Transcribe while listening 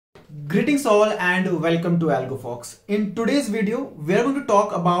Greetings all and welcome to Algofox. In today's video, we are going to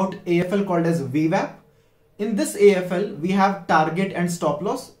talk about AFL called as VWAP. In this AFL, we have target and stop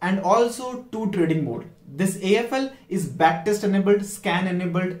loss and also two trading mode. This AFL is backtest enabled, scan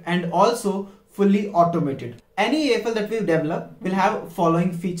enabled and also fully automated. Any AFL that we develop will have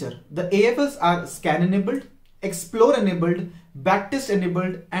following feature. The AFLs are scan enabled, explore enabled, backtest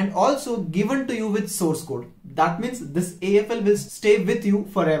enabled and also given to you with source code. That means this AFL will stay with you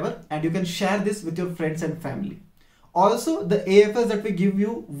forever and you can share this with your friends and family. Also, the AFLs that we give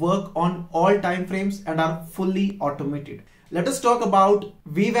you work on all time frames and are fully automated. Let us talk about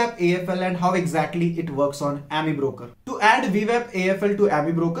VWAP AFL and how exactly it works on AmiBroker. To add VWAP AFL to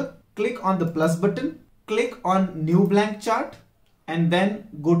AmiBroker, click on the plus button, click on new blank chart and then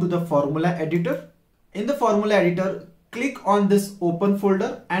go to the formula editor. In the formula editor, click on this open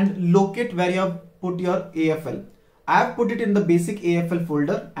folder and locate where you have put your AFL. I have put it in the basic AFL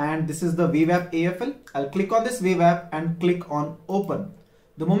folder and this is the VWAP AFL. I'll click on this VWAP and click on open.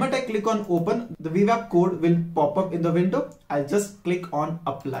 The moment I click on open, the VWAP code will pop up in the window. I'll just click on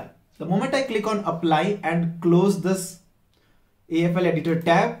apply. The moment I click on apply and close this AFL editor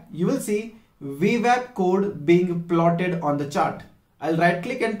tab, you will see VWAP code being plotted on the chart. I'll right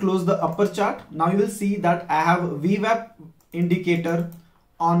click and close the upper chart. Now you will see that I have VWAP indicator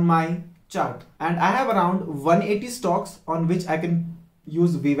on my chart and I have around 180 stocks on which I can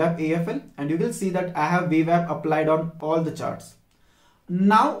use VWAP AFL and you will see that I have VWAP applied on all the charts.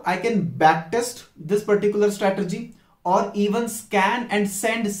 Now I can backtest this particular strategy or even scan and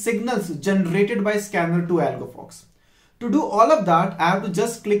send signals generated by scanner to Algofox. To do all of that, I have to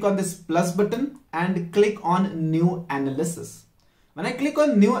just click on this plus button and click on new analysis. When I click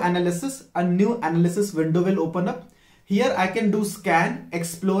on new analysis, a new analysis window will open up. Here I can do scan,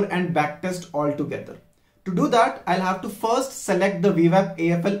 explore and backtest all together. To do that, I'll have to first select the VWAP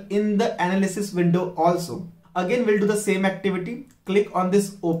AFL in the analysis window also. Again, we'll do the same activity. Click on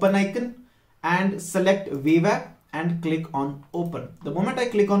this open icon and select VWAP and click on open. The moment I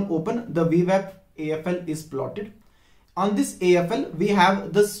click on open, the VWAP AFL is plotted. On this AFL, we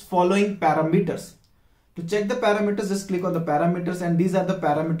have this following parameters. To check the parameters, just click on the parameters and these are the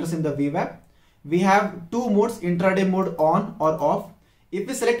parameters in the VWAP. We have two modes, intraday mode on or off. If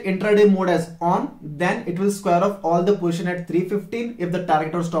we select intraday mode as on, then it will square off all the position at 3:15 if the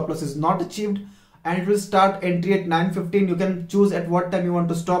target or stop loss is not achieved and it will start entry at 9:15. You can choose at what time you want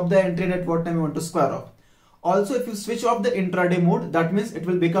to stop the entry and at what time you want to square off. Also, if you switch off the intraday mode, that means it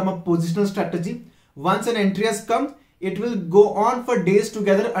will become a positional strategy. Once an entry has come, it will go on for days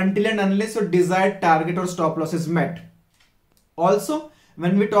together until and unless your desired target or stop loss is met. Also,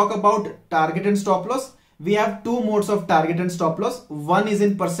 when we talk about target and stop loss, we have two modes of target and stop loss. One is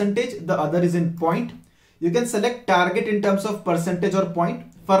in percentage, the other is in point. You can select target in terms of percentage or point.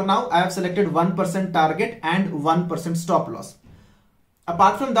 For now, I have selected 1% target and 1% stop loss.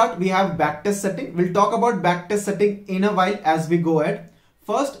 Apart from that, we have backtest setting. We'll talk about backtest setting in a while as we go ahead.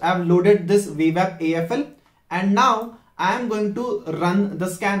 First, I have loaded this VWAP AFL. And now I am going to run the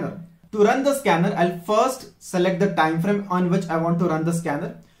scanner. To run the scanner, I'll first select the time frame on which I want to run the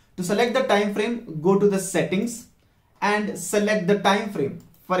scanner. To select the time frame, go to the settings and select the time frame.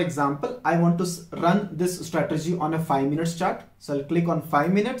 For example, I want to run this strategy on a 5 minutes chart. So I'll click on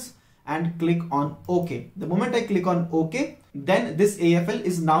 5 minutes and click on OK. The moment I click on OK, then this AFL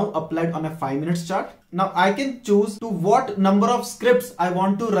is now applied on a 5 minutes chart. Now I can choose to what number of scripts I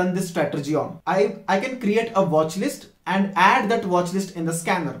want to run this strategy on. I can create a watch list and add that watch list in the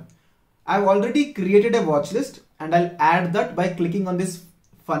scanner. I've already created a watch list and I'll add that by clicking on this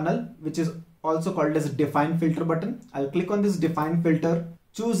funnel, which is also called as define filter button. I'll click on this define filter,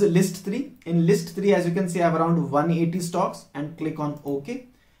 choose list 3. In list 3, as you can see, I have around 180 stocks and click on OK.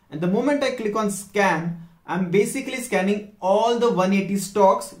 And the moment I click on scan, I'm basically scanning all the 180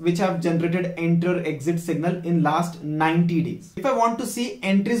 stocks which have generated enter or exit signal in last 90 days. If I want to see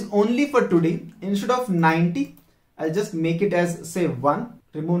entries only for today, instead of 90, I'll just make it as say 1,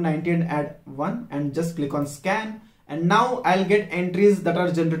 remove 90 and add 1 and just click on scan. And now I'll get entries that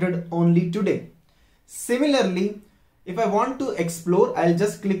are generated only today. Similarly, if I want to explore, I'll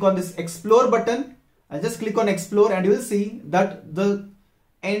just click on this explore button. I'll just click on explore and you will see that the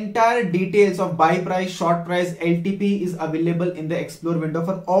entire details of buy price, short price, LTP is available in the explore window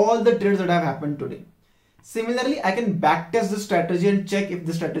for all the trades that have happened today. Similarly, I can backtest the strategy and check if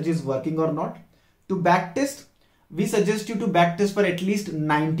the strategy is working or not. To backtest, we suggest you to backtest for at least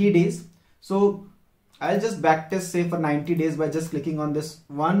 90 days. So I'll just backtest say for 90 days by just clicking on this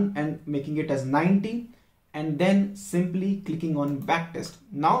one and making it as 90 and then simply clicking on backtest.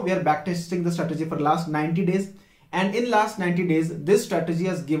 Now we are backtesting the strategy for last 90 days. And in last 90 days, this strategy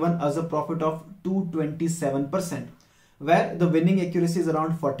has given us a profit of 227%, where the winning accuracy is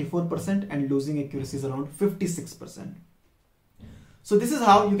around 44% and losing accuracy is around 56%. So this is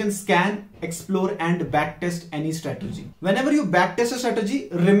how you can scan, explore and backtest any strategy. Whenever you backtest a strategy,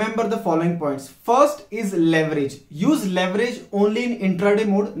 remember the following points. First is leverage. Use leverage only in intraday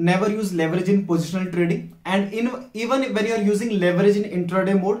mode. Never use leverage in positional trading. And even when you are using leverage in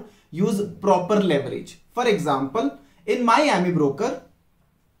intraday mode, use proper leverage. For example, in my AMI broker,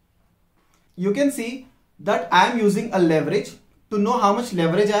 you can see that I am using a leverage. To know how much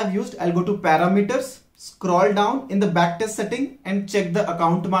leverage I have used, I'll go to parameters, scroll down in the backtest setting and check the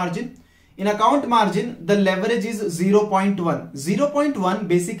account margin. In account margin, the leverage is 0.1. 0.1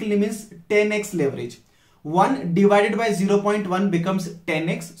 basically means 10x leverage. 1 divided by 0.1 becomes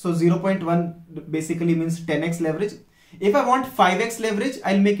 10x. So 0.1 basically means 10x leverage. If I want 5x leverage,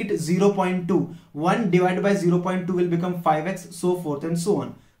 I'll make it 0.2. 1 divided by 0.2 will become 5x, so forth and so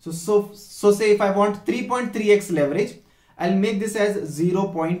on. So say if I want 3.3x leverage, I'll make this as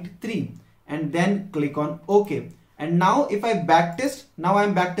 0.3 and then click on OK. And now if I backtest, now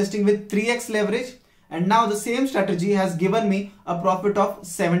I'm backtesting with 3x leverage, and now the same strategy has given me a profit of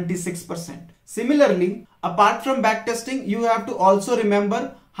 76%. Similarly, apart from backtesting, you have to also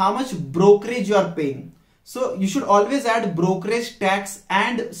remember how much brokerage you are paying. So you should always add brokerage tax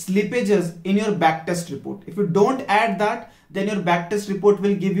and slippages in your backtest report. If you don't add that, then your backtest report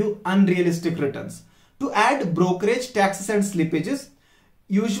will give you unrealistic returns. To add brokerage taxes and slippages,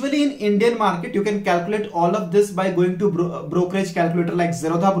 usually in Indian market, you can calculate all of this by going to brokerage calculator like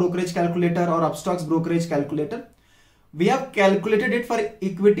Zerodha brokerage calculator or Upstox brokerage calculator. We have calculated it for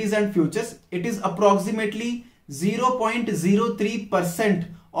equities and futures. It is approximately 0.03%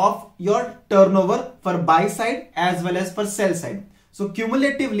 of your turnover for buy side as well as for sell side. So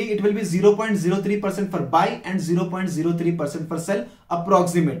cumulatively, it will be 0.03% for buy and 0.03% for sell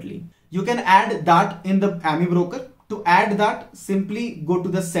approximately. You can add that in the AMI broker. To add that, simply go to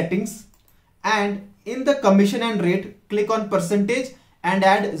the settings and in the commission and rate, click on percentage and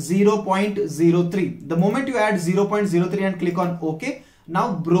add 0.03. The moment you add 0.03 and click on OK,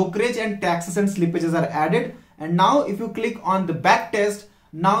 now brokerage and taxes and slippages are added. And now if you click on the backtest,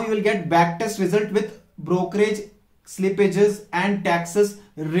 now you will get backtest result with brokerage, slippages and taxes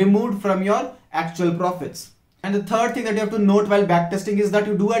removed from your actual profits. And the third thing that you have to note while backtesting is that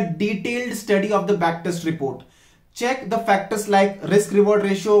you do a detailed study of the backtest report. Check the factors like risk reward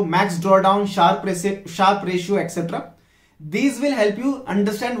ratio, max drawdown, sharp ratio, etc. These will help you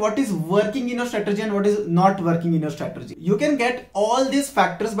understand what is working in your strategy and what is not working in your strategy. You can get all these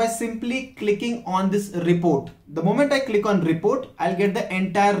factors by simply clicking on this report. The moment I click on report, I'll get the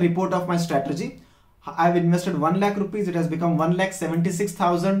entire report of my strategy. I've invested 1 lakh rupees. It has become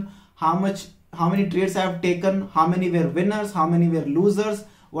 1,76,000. How many trades I have taken, how many were winners, how many were losers,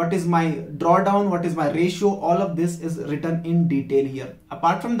 what is my drawdown, what is my ratio, all of this is written in detail here.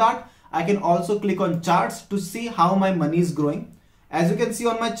 Apart from that, I can also click on charts to see how my money is growing. As you can see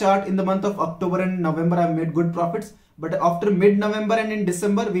on my chart, in the month of October and November, I've made good profits. But after mid-November and in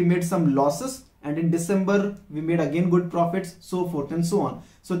December, we made some losses. And in December, we made again good profits, so forth and so on.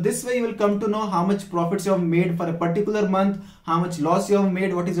 So this way you will come to know how much profits you have made for a particular month, how much loss you have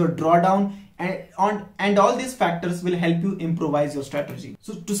made, what is your drawdown, and all these factors will help you improvise your strategy.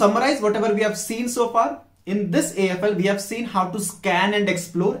 So to summarize whatever we have seen so far, in this AFL, we have seen how to scan and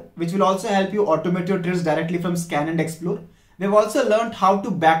explore, which will also help you automate your trades directly from scan and explore. We have also learned how to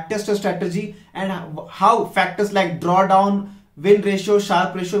backtest a strategy and how factors like drawdown, win ratio,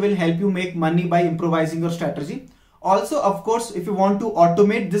 sharp ratio will help you make money by improvising your strategy. Also, of course, if you want to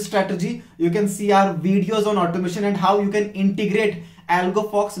automate this strategy, you can see our videos on automation and how you can integrate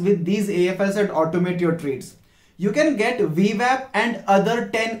Algofox with these AFLs and automate your trades. You can get VWAP and other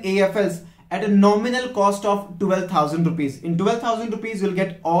 10 AFLs at a nominal cost of 12,000 rupees. In 12,000 rupees, you'll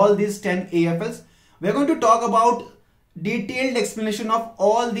get all these 10 AFLs. We're going to talk about detailed explanation of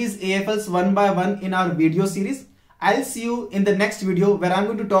all these AFLs one by one in our video series. I'll see you in the next video where I'm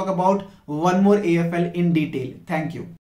going to talk about one more AFL in detail. Thank you.